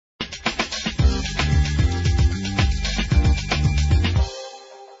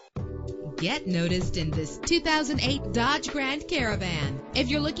Get noticed in this 2008 Dodge Grand Caravan. If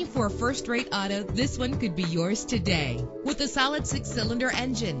you're looking for a first-rate auto, this one could be yours today. With a solid 6-cylinder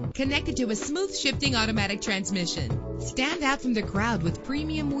engine connected to a smooth shifting automatic transmission. Stand out from the crowd with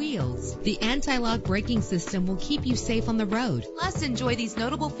premium wheels. The anti-lock braking system will keep you safe on the road. Plus, enjoy these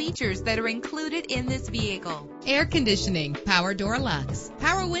notable features that are included in this vehicle: air conditioning, power door locks,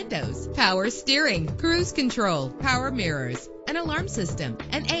 power windows, power steering, cruise control, power mirrors, an alarm system,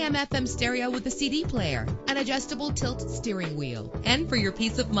 an AM/FM stereo with a CD player, an adjustable tilt steering wheel. And for your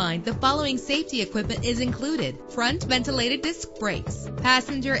peace of mind, the following safety equipment is included: front ventilated disc brakes,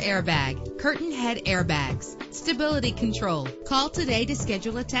 passenger airbag, curtain head airbags, stability control. Call today to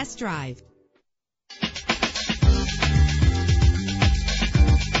schedule a test drive.